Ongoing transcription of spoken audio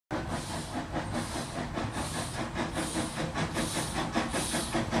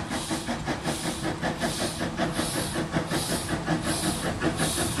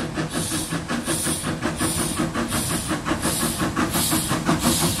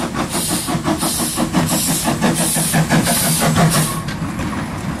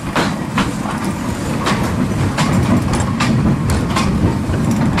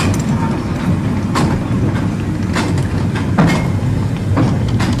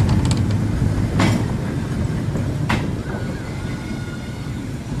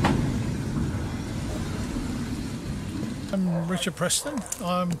Richard Preston.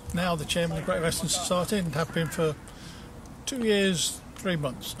 I'm now the chairman of the Great Western Society and have been for 2 years, 3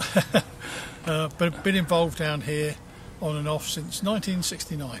 months. But been involved down here on and off since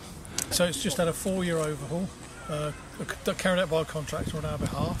 1969. So it's just had a 4-year overhaul, carried out by a contractor on our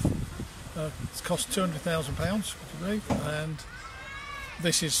behalf. It's cost £200,000, I believe, and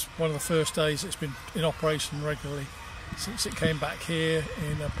this is one of the first days it's been in operation regularly since it came back here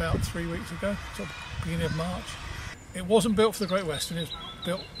in about 3 weeks ago, sort of beginning of March. It wasn't built for the Great Western, it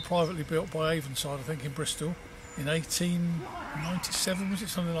was privately built by Avonside, I think, in Bristol in 1897, was it,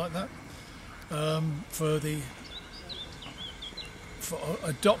 something like that, for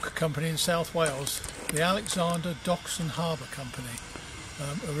a dock company in South Wales, the Alexander Docks and Harbour Company,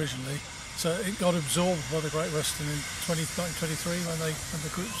 originally. So it got absorbed by the Great Western in 1923 when the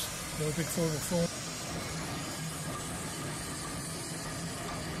groups, the big four were formed.